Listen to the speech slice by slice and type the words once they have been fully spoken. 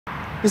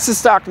This is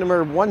stock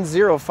number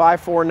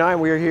 10549.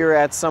 We are here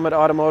at Summit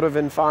Automotive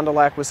in Fond du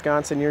Lac,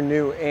 Wisconsin, your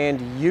new and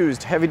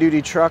used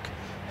heavy-duty truck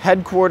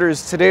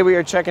headquarters. Today we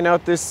are checking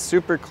out this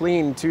super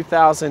clean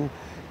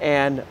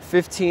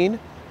 2015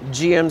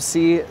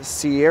 GMC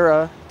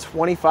Sierra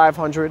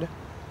 2500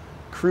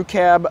 Crew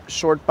Cab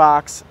Short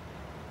Box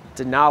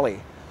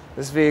Denali.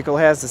 This vehicle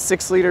has a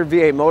 6-liter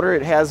V8 motor.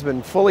 It has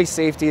been fully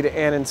safetied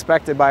and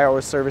inspected by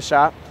our service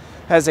shop.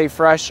 Has a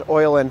fresh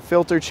oil and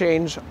filter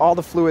change. All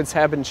the fluids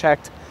have been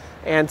checked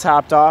and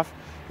topped off.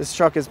 This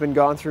truck has been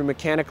gone through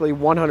mechanically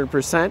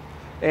 100%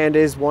 and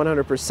is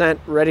 100%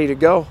 ready to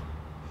go.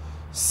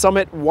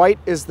 Summit White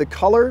is the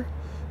color.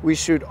 We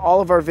shoot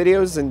all of our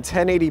videos in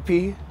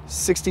 1080p,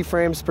 60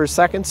 frames per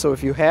second, so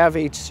if you have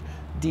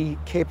HD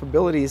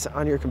capabilities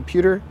on your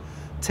computer,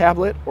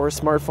 tablet, or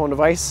smartphone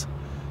device,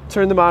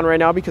 turn them on right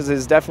now because it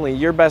is definitely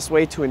your best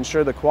way to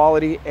ensure the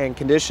quality and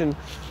condition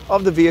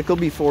of the vehicle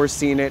before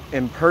seeing it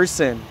in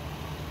person.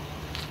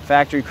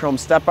 Factory chrome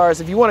step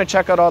bars. If you want to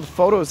check out all the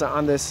photos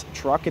on this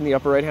truck, in the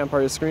upper right hand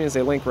part of the screen is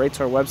a link right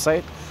to our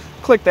website.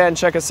 Click that and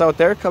check us out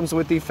there. It comes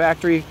with the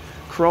factory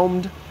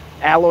chromed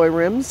alloy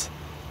rims.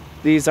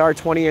 These are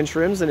 20-inch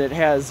rims, and it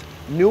has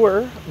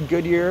newer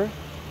Goodyear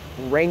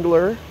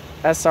Wrangler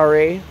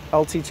SRA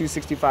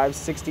LT265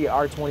 60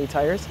 R20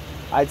 tires.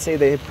 I'd say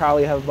they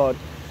probably have about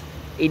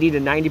 80 to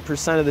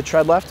 90% of the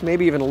tread left,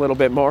 maybe even a little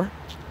bit more.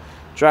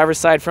 Driver's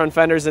side front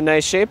fender is in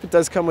nice shape. It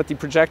does come with the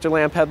projector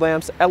lamp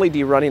headlamps,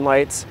 LED running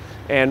lights,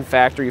 and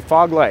factory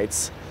fog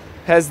lights.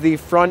 Has the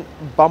front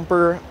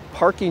bumper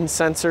parking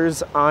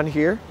sensors on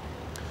here.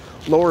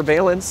 Lower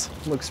valence,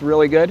 looks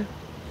really good.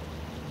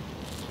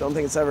 Don't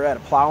think it's ever had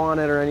a plow on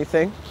it or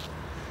anything.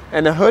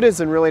 And the hood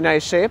is in really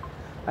nice shape.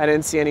 I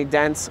didn't see any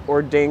dents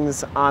or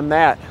dings on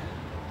that.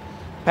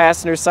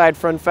 Passenger side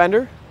front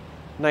fender,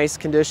 nice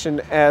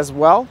condition as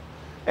well.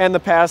 And the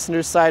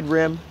passenger side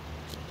rim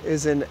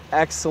is in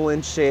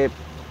excellent shape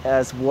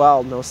as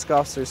well. No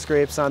scuffs or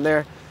scrapes on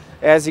there.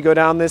 As you go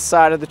down this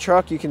side of the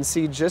truck, you can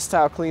see just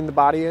how clean the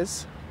body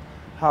is,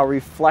 how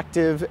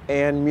reflective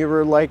and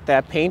mirror-like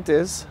that paint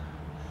is.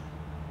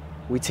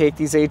 We take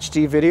these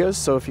HD videos,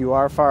 so if you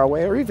are far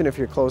away or even if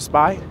you're close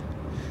by,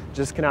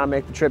 just cannot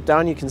make the trip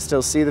down, you can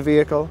still see the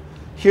vehicle,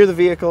 hear the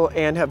vehicle,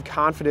 and have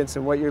confidence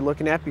in what you're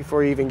looking at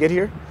before you even get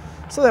here,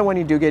 so that when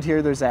you do get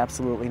here, there's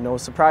absolutely no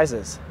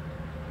surprises.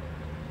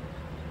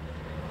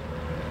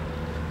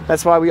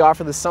 That's why we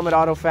offer the Summit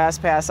Auto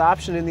Fast Pass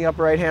option in the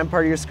upper right hand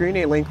part of your screen,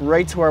 a link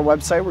right to our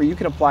website where you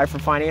can apply for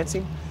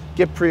financing,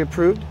 get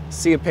pre-approved,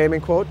 see a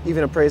payment quote,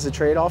 even appraise a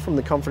trade, all from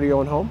the comfort of your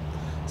own home.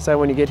 So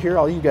when you get here,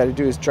 all you got to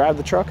do is drive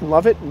the truck and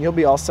love it, and you'll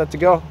be all set to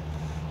go.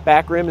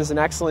 Back rim is in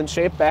excellent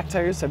shape. Back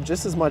tires have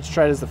just as much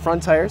tread as the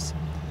front tires.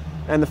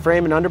 And the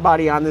frame and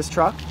underbody on this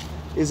truck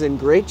is in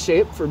great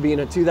shape for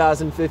being a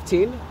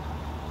 2015.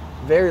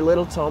 Very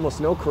little to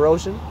almost no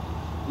corrosion.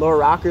 Lower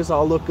rockers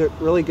all look good,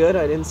 really good.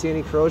 I didn't see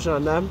any corrosion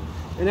on them.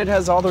 And it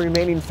has all the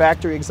remaining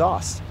factory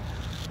exhaust.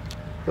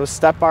 Those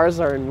step bars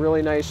are in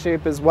really nice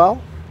shape as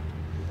well.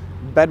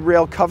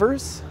 Bedrail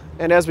covers.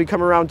 And as we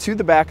come around to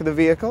the back of the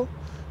vehicle,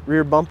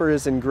 rear bumper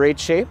is in great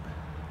shape.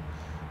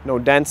 No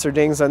dents or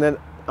dings on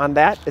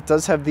that. It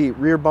does have the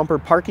rear bumper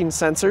parking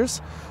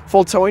sensors.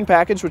 Full towing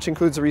package, which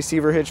includes a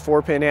receiver hitch,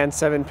 4-pin and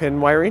 7-pin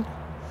wiring.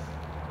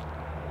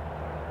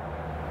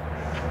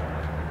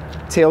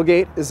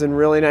 Tailgate is in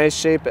really nice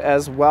shape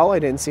as well. I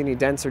didn't see any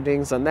dents or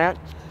dings on that.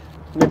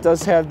 And it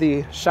does have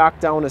the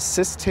shock down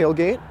assist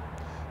tailgate,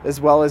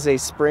 as well as a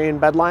spray and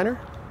bed liner.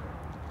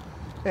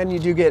 And you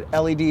do get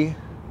LED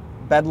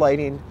bed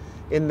lighting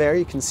in there.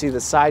 You can see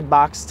the side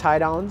box tie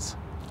downs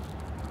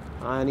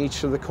on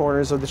each of the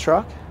corners of the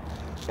truck.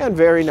 And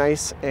very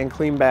nice and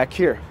clean back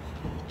here.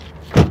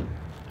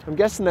 I'm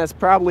guessing that's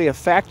probably a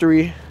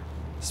factory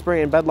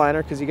spray and bed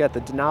liner because you got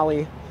the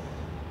Denali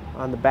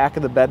on the back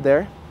of the bed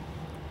there.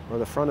 Or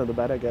the front of the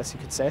bed, I guess you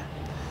could say.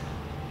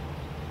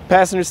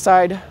 Passenger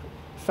side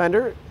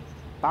fender,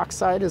 box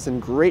side is in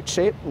great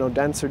shape. No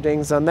dents or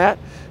dings on that.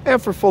 And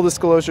for full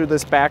disclosure,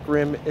 this back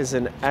rim is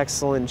in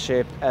excellent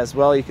shape as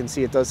well. You can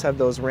see it does have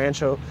those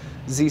Rancho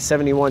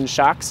Z71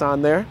 shocks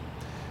on there.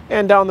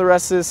 And down the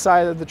rest of this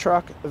side of the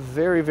truck,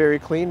 very, very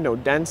clean. No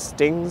dents,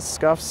 dings,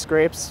 scuffs,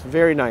 scrapes.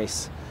 Very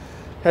nice.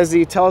 Has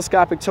the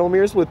telescopic tow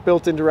mirrors with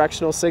built-in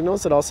directional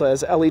signals. It also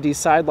has LED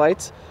side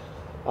lights.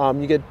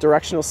 You get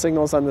directional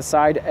signals on the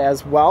side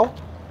as well.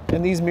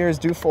 And these mirrors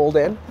do fold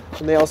in,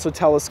 and they also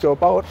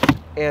telescope out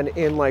and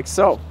in like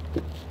so.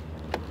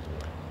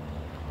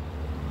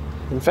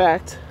 In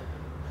fact,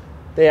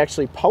 they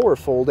actually power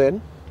fold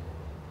in,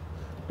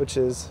 which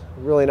is a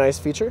really nice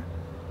feature.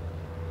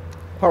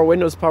 Power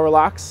windows, power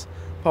locks,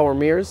 power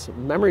mirrors,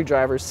 memory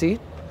driver's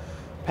seat.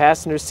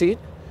 Passenger seat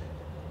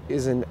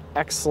is in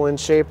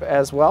excellent shape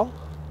as well.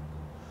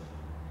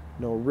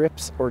 No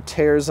rips or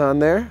tears on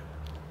there.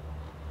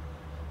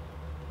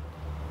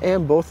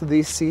 And both of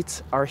these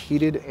seats are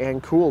heated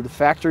and cooled.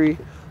 Factory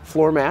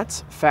floor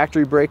mats,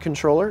 factory brake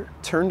controller,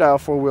 turn dial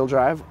 4-wheel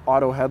drive,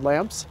 auto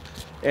headlamps.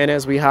 And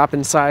as we hop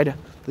inside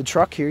The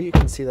truck here, you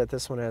can see that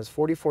this one has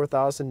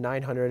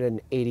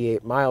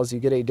 44,988 miles. You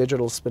get a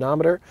digital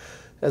speedometer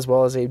as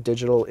well as a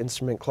digital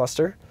instrument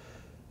cluster.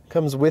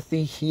 Comes with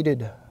the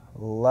heated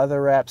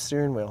leather wrap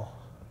steering wheel.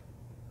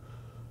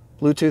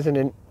 Bluetooth and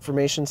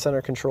information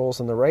center controls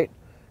on the right,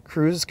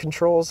 cruise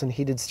controls and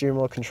heated steering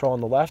wheel control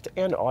on the left,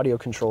 and audio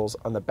controls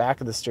on the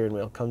back of the steering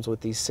wheel. Comes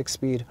with the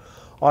 6-speed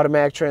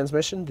automatic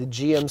transmission, the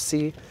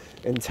GMC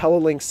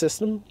IntelliLink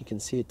system. You can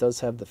see it does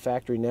have the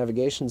factory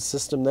navigation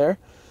system there,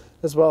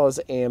 as well as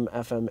AM,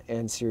 FM,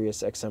 and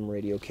Sirius XM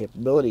radio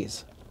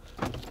capabilities.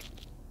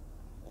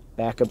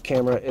 Backup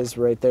camera is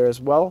right there as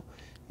well.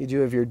 You do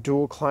have your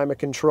dual climate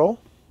control,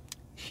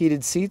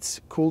 heated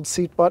seats, cooled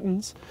seat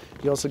buttons.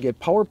 You also get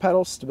power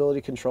pedal,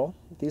 stability control.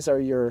 These are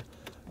your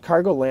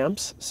cargo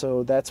lamps,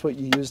 so that's what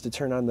you use to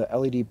turn on the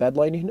LED bed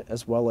lighting,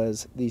 as well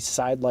as the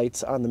side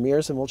lights on the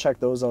mirrors, and we'll check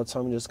those out,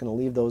 so I'm just going to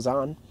leave those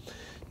on.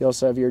 You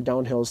also have your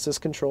downhill assist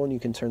control, and you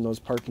can turn those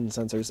parking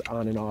sensors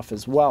on and off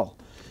as well.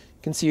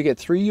 You can see you get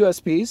 3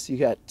 USBs, you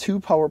got 2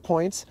 power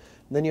points,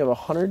 and then you have a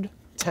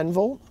 110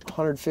 volt,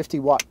 150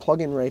 watt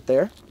plug-in right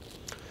there.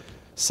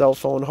 Cell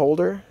phone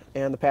holder,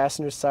 and the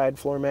passenger side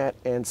floor mat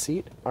and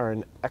seat are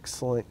in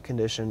excellent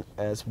condition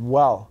as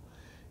well.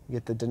 You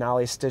get the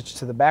Denali stitch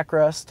to the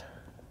backrest,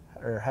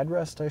 or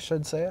headrest I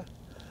should say,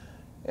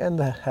 and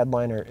the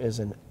headliner is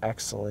in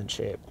excellent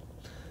shape.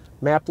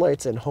 Map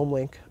lights and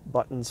Homelink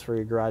buttons for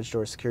your garage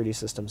door security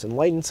systems and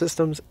lighting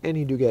systems, and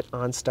you do get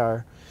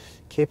OnStar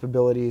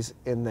capabilities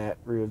in that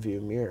rear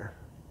view mirror.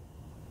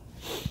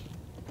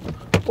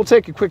 We'll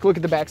take a quick look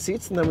at the back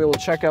seats, and then we will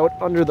check out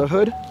under the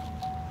hood.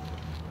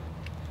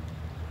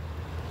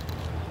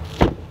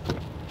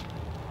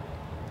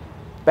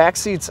 Back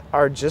seats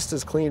are just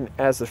as clean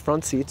as the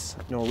front seats.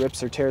 No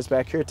rips or tears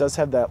back here. It does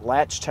have that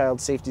Latch child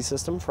safety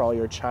system for all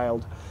your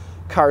child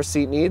car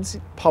seat needs.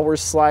 Power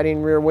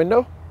sliding rear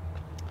window.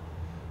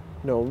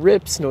 No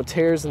rips, no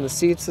tears in the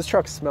seats. This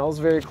truck smells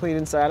very clean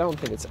inside. I don't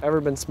think it's ever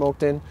been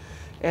smoked in.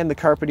 And the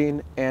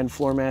carpeting and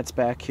floor mats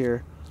back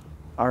here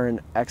are in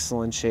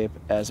excellent shape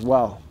as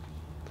well.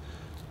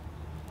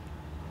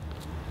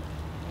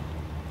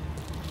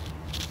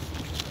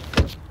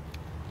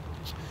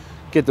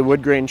 Get the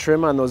wood grain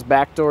trim on those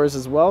back doors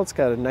as well. It's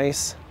got a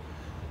nice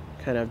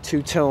kind of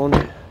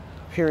two-tone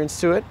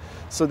appearance to it.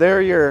 So there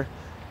are your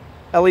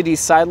LED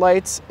side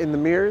lights in the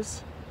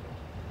mirrors,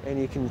 and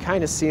you can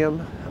kind of see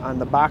them on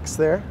the box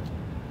there.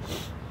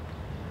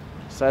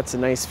 So that's a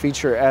nice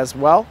feature as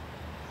well.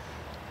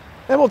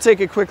 And we'll take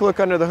a quick look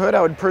under the hood.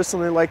 I would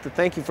personally like to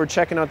thank you for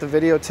checking out the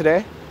video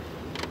today.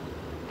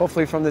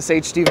 Hopefully from this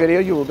HD video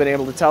you will have been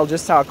able to tell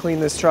just how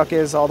clean this truck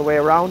is all the way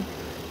around,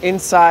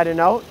 inside and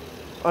out.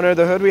 Under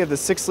the hood we have the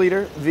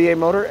 6-liter V8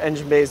 motor.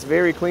 Engine bay is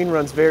very clean,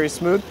 runs very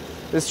smooth.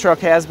 This truck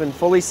has been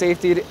fully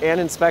safetied and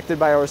inspected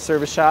by our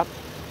service shop.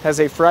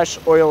 Has a fresh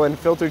oil and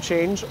filter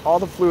change. All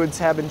the fluids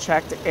have been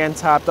checked and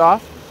topped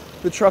off.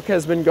 The truck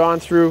has been gone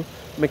through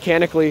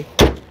mechanically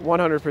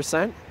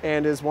 100%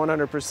 and is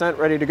 100%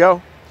 ready to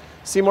go.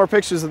 See more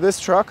pictures of this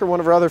truck or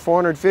one of our other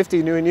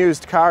 450 new and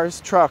used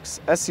cars,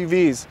 trucks,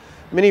 SUVs,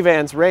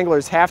 minivans,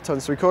 Wranglers, half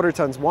tons, 3/4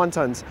 tons, 1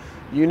 tons.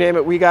 You name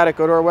it, we got it.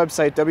 Go to our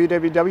website,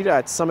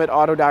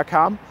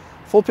 www.summitauto.com.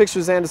 Full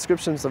pictures and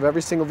descriptions of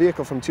every single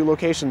vehicle from 2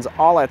 locations,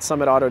 all at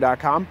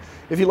summitauto.com.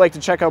 If you'd like to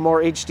check out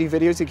more HD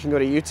videos, you can go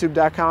to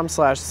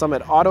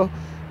youtube.com/summitauto.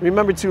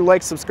 Remember to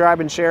like, subscribe,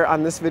 and share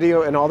on this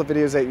video and all the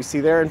videos that you see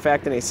there. In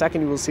fact, in a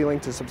second, you will see a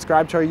link to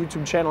subscribe to our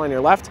YouTube channel on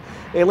your left,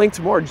 a link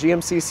to more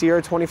GMC Sierra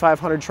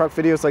 2500 truck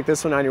videos like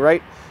this one on your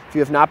right. If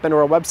you have not been to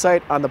our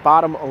website, on the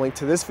bottom, a link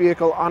to this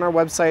vehicle on our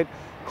website.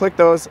 Click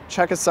those,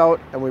 check us out,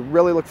 and we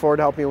really look forward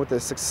to helping you with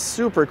this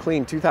super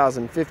clean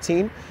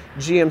 2015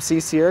 GMC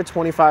Sierra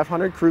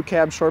 2500 Crew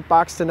Cab Short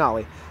Box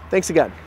Denali. Thanks again.